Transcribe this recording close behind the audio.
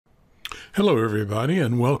Hello everybody,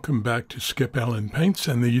 and welcome back to Skip Allen Paints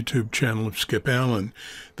and the YouTube channel of Skip Allen.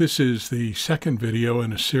 This is the second video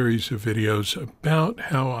in a series of videos about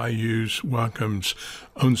how I use Wacom's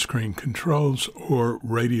on-screen controls or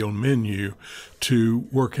radial menu to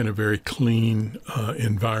work in a very clean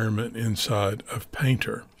environment inside of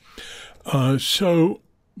Painter. So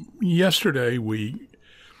yesterday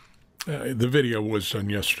the video was done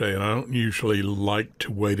yesterday, and I don't usually like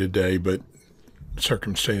to wait a day, but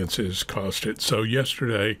circumstances caused it. So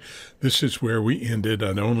yesterday, this is where we ended.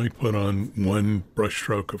 I'd only put on one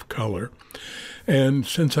brushstroke of color. And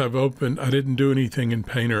since I've opened, I didn't do anything in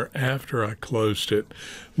Painter after I closed it.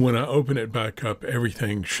 When I open it back up,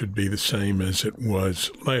 everything should be the same as it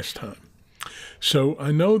was last time. So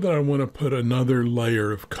I know that I want to put another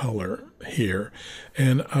layer of color here,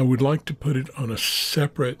 and I would like to put it on a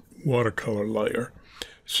separate watercolor layer.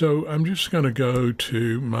 So I'm just going to go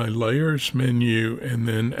to my layers menu and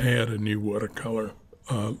then add a new watercolor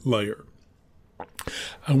layer.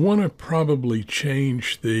 I want to probably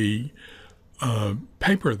change the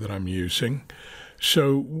paper that I'm using.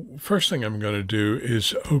 So first thing I'm going to do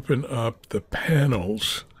is open up the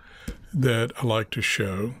panels that I like to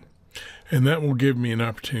show, and that will give me an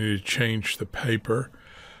opportunity to change the paper.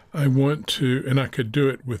 I want to, and I could do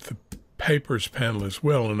it with the Papers panel as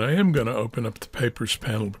well, and I am going to open up the Papers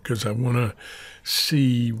panel because I want to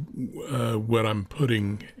see what I'm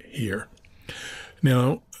putting here.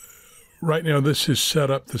 Now, right now this is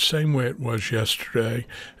set up the same way it was yesterday,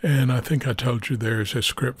 and I think I told you there's a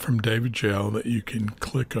script from David Gell that you can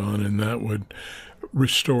click on, and that would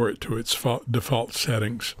restore it to its default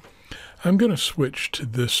settings. I'm going to switch to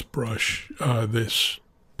this brush, this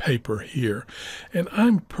paper here, and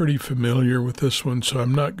I'm pretty familiar with this one, so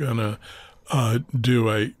I'm not gonna do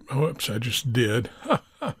a oops, I just did.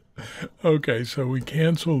 Okay, so we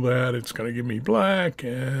cancel that. It's going to give me black,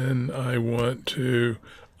 and I want to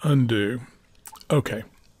undo. Okay,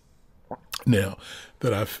 now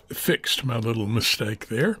that I've fixed my little mistake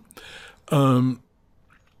there, I'm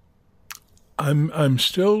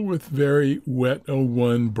still with very wet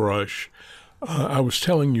 01 brush. I was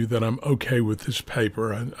telling you that I'm okay with this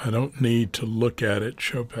paper. I don't need to look at it,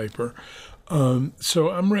 show paper.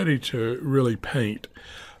 So I'm ready to really paint.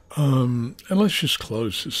 And let's just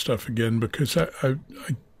close this stuff again, because I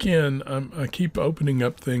keep opening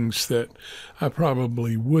up things that I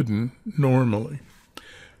probably wouldn't normally.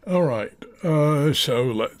 All right, so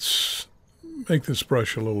let's make this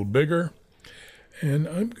brush a little bigger. And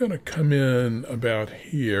I'm going to come in about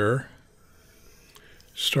here.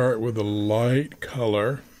 Start with a light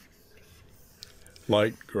color,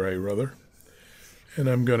 light gray rather, and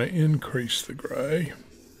I'm going to increase the gray,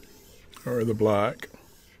 or the black,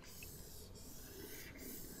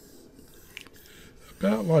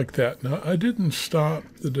 about like that. Now, I didn't stop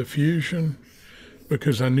the diffusion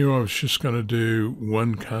because I knew I was just going to do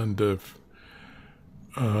one kind of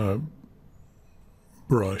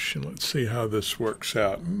brush, and let's see how this works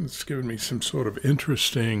out. It's giving me some sort of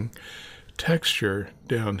interesting texture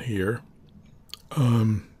down here.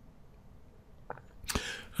 I'm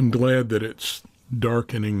glad that it's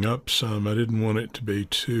darkening up some. I didn't want it to be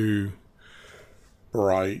too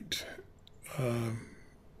bright. And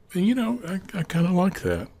you know, I kind of like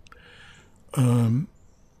that.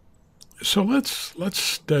 So let's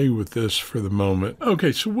stay with this for the moment.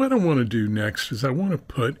 Okay, so what I want to do next is I want to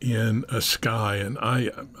put in a sky, and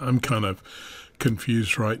I'm kind of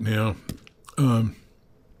confused right now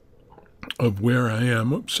of where I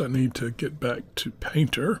am. Oops, I need to get back to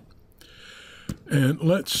Painter. And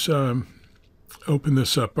let's open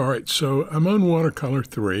this up. All right, so I'm on Watercolor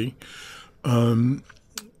 3.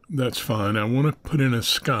 That's fine. I want to put in a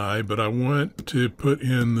sky, but I want to put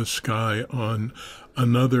in the sky on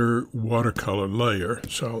another watercolor layer.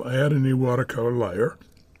 So I'll add a new watercolor layer.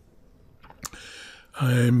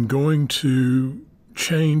 I'm going to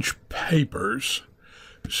change papers.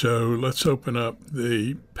 So let's open up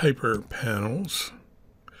the paper panels,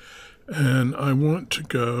 and I want to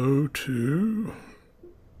go to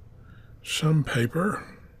some paper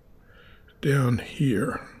down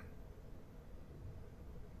here.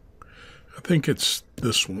 I think it's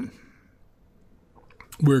this one.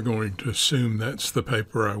 We're going to assume that's the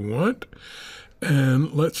paper I want,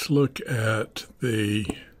 and let's look at the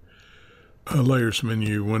layers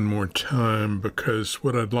menu one more time, because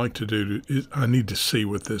what I'd like to do is I need to see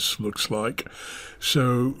what this looks like.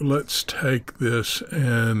 So let's take this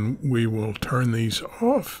and we will turn these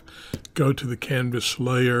off. Go to the canvas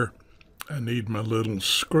layer. I need my little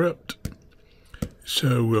script.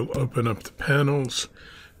 So we'll open up the panels,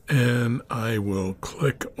 and I will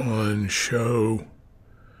click on show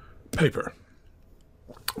paper.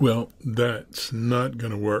 Well, that's not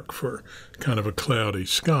going to work for kind of a cloudy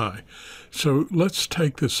sky. So let's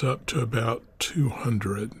take this up to about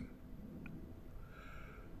 200.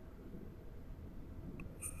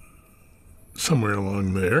 Somewhere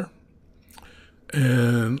along there.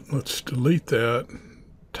 And let's delete that.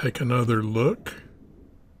 Take another look.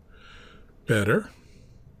 Better.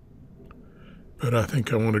 But I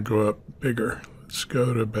think I want to go up bigger. Let's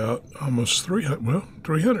go to about almost 300. Well,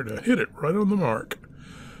 300. I hit it right on the mark.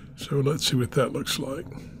 So let's see what that looks like.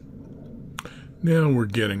 Now we're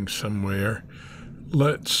getting somewhere.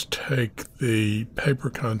 Let's take the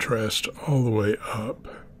paper contrast all the way up.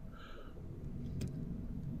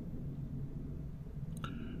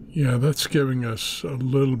 Yeah, that's giving us a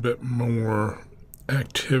little bit more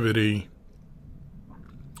activity.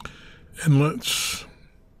 And let's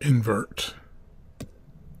invert.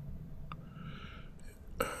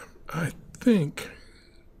 I think,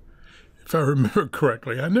 if I remember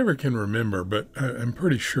correctly, I never can remember, but I'm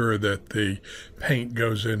pretty sure that the paint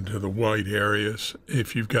goes into the white areas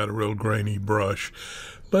if you've got a real grainy brush.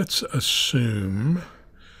 Let's assume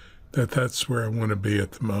that that's where I want to be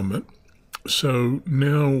at the moment. So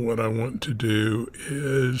now what I want to do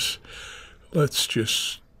is, let's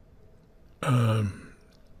just, let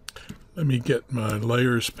me get my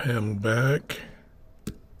layers panel back.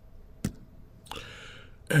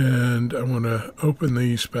 And I want to open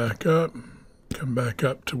these back up, come back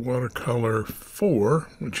up to Watercolor 4,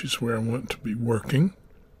 which is where I want to be working.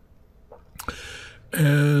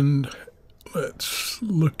 And let's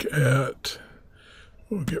look at,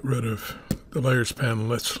 we'll get rid of the layers panel.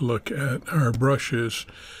 Let's look at our brushes.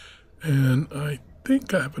 And I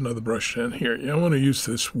think I have another brush down here. Yeah, I want to use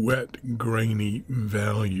this wet, grainy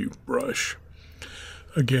value brush.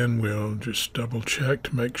 Again, we'll just double check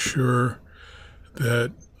to make sure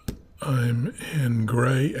that I'm in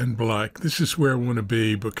gray and black. This is where I want to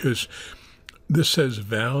be because this says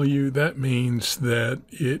value. That means that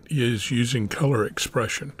it is using color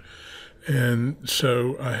expression. And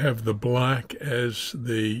so I have the black as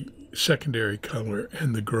the secondary color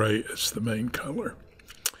and the gray as the main color.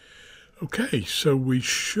 Okay, so we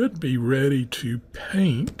should be ready to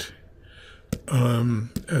paint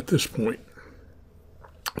at this point.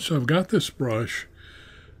 So I've got this brush.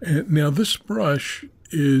 And now this brush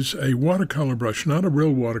is a watercolor brush, not a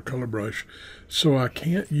real watercolor brush, so I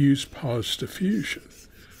can't use pause diffusion.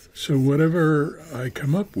 So whatever I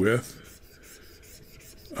come up with,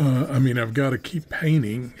 I've got to keep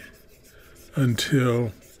painting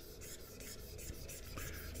until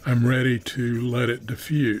I'm ready to let it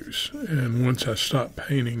diffuse. And once I stop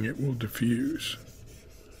painting, it will diffuse.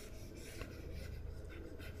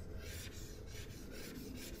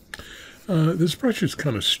 This brush is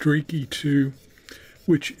kind of streaky too,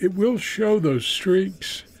 which it will show those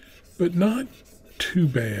streaks, but not too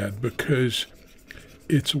bad because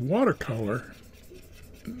it's watercolor.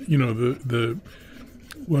 You know,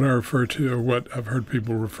 what I refer to, or what I've heard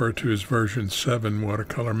people refer to as version 7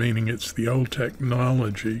 watercolor, meaning it's the old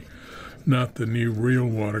technology, not the new real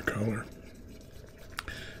watercolor.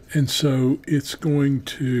 And so it's going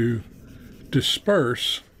to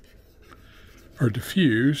disperse or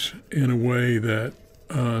diffuse in a way that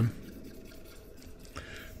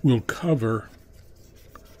will cover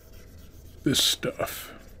this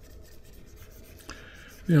stuff.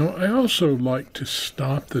 Now, I also like to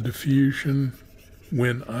stop the diffusion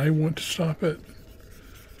when I want to stop it,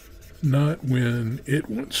 not when it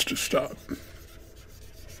wants to stop.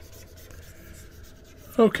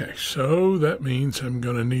 Okay, so that means I'm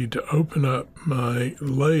going to need to open up my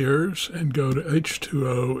layers and go to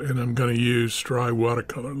H2O, and I'm going to use dry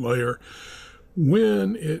watercolor layer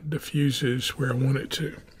when it diffuses where I want it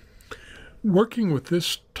to. Working with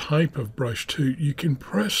this type of brush too, you can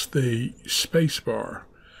press the space bar,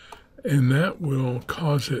 and that will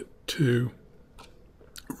cause it to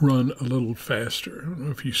run a little faster. I don't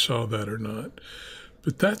know if you saw that or not.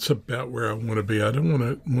 But that's about where I want to be. I don't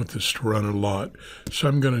want this to run a lot, so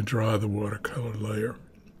I'm going to dry the watercolor layer.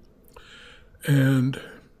 And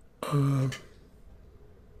I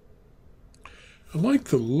like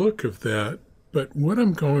the look of that, but what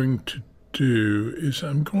I'm going to do is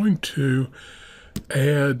I'm going to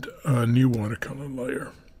add a new watercolor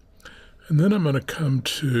layer. And then I'm going to come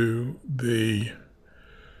to the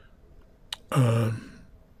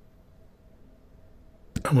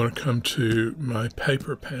I want to come to my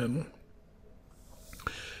paper panel,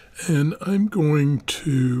 and I'm going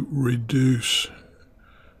to reduce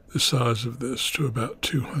the size of this to about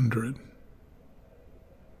 200.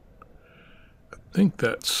 I think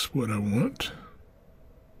that's what I want.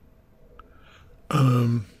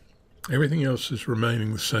 Everything else is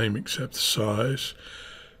remaining the same except the size.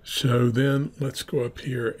 So then let's go up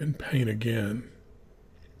here and paint again.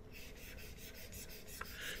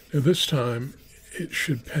 Now this time it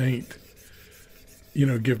should paint, you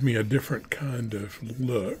know, give me a different kind of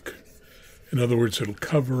look. In other words, it'll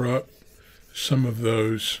cover up some of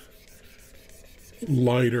those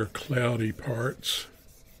lighter cloudy parts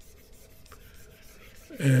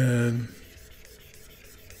and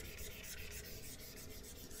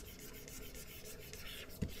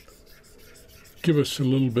give us a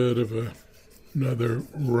little bit of another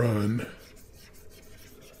run.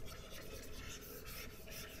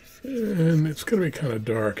 And it's going to be kind of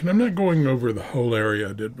dark. And I'm not going over the whole area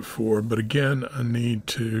I did before, but again, I need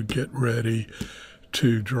to get ready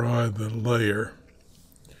to dry the layer.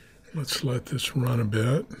 Let's let this run a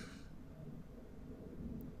bit.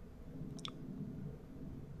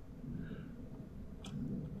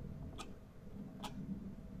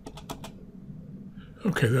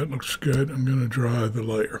 Okay, that looks good. I'm going to dry the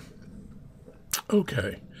layer.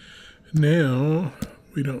 Okay, now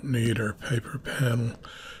we don't need our paper panel.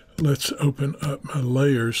 Let's open up my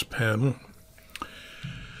layers panel.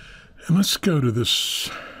 And let's go to this.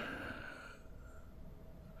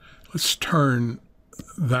 Let's turn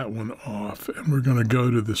that one off. And we're going to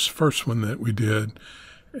go to this first one that we did.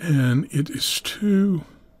 And it is too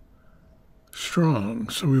strong.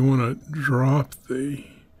 So we want to drop the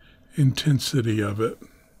intensity of it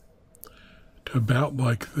to about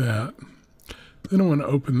like that. Then I want to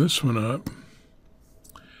open this one up.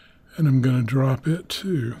 And I'm going to drop it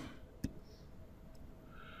too.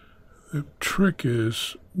 The trick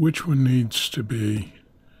is which one needs to be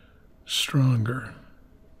stronger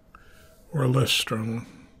or less strong.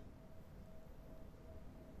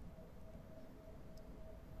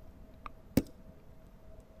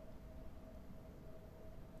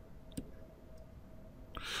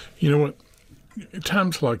 You know what? At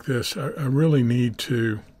times like this, I really need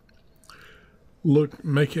to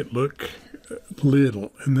make it look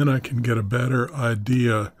little, and then I can get a better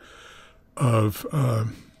idea of,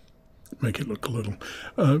 make it look little.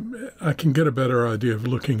 I can get a better idea of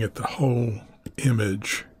looking at the whole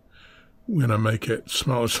image when I make it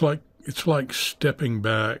small. It's like stepping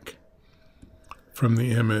back from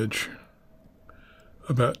the image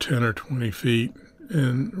about 10 or 20 feet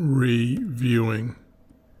and reviewing.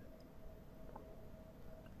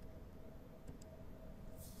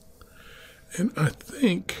 And I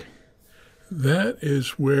think that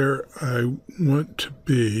is where I want to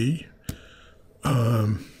be.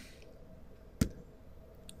 How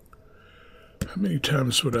many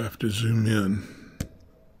times would I have to zoom in?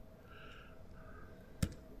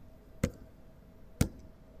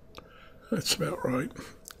 That's about right.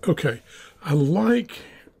 Okay, I like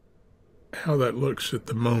how that looks at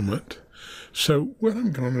the moment. So what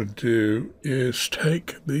I'm going to do is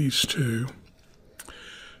take these two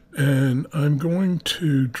and I'm going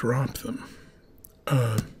to drop them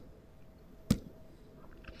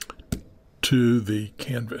to the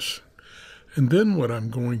canvas. And then what I'm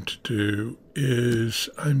going to do is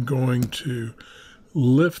I'm going to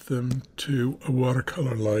lift them to a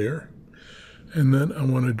watercolor layer. And then I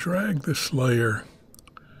want to drag this layer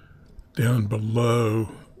down below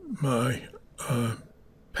my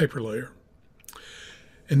paper layer.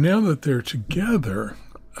 And now that they're together,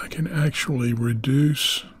 I can actually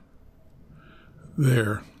reduce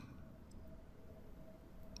their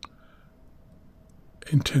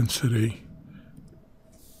intensity.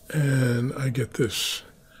 And I get this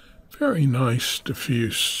very nice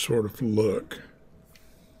diffuse sort of look.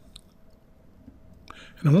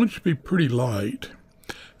 And I want it to be pretty light.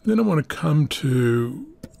 Then I want to come to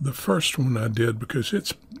the first one I did because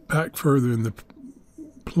it's back further in the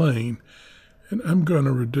plane. And I'm going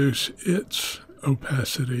to reduce its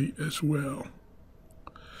opacity as well.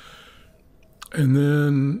 And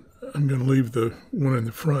then I'm going to leave the one in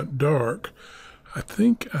the front dark. I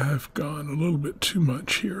think I've gone a little bit too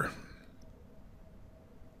much here.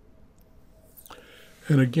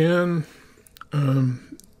 And again,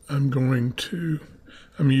 I'm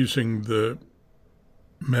using the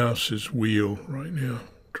mouse's wheel right now.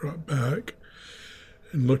 Drop back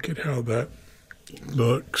and look at how that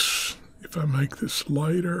looks if I make this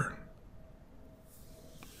lighter.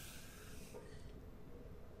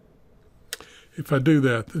 If I do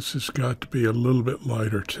that, this has got to be a little bit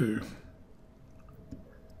lighter too.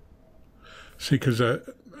 See, because I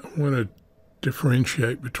want to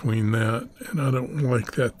differentiate between that, and I don't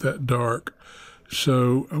like that dark.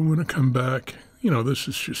 So I want to come back, you know, this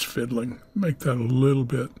is just fiddling, make that a little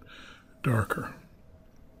bit darker.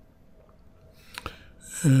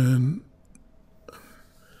 And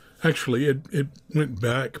actually, it went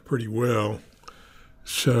back pretty well.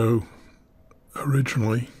 So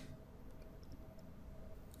originally.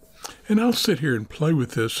 And I'll sit here and play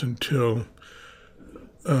with this until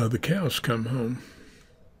the cows come home.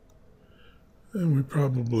 And we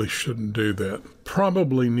probably shouldn't do that.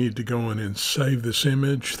 Probably need to go in and save this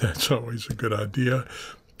image. That's always a good idea.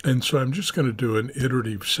 And so I'm just going to do an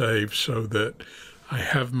iterative save so that I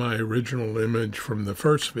have my original image from the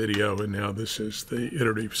first video, and now this is the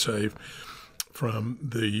iterative save from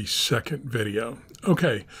the second video.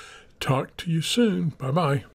 Okay, talk to you soon. Bye-bye.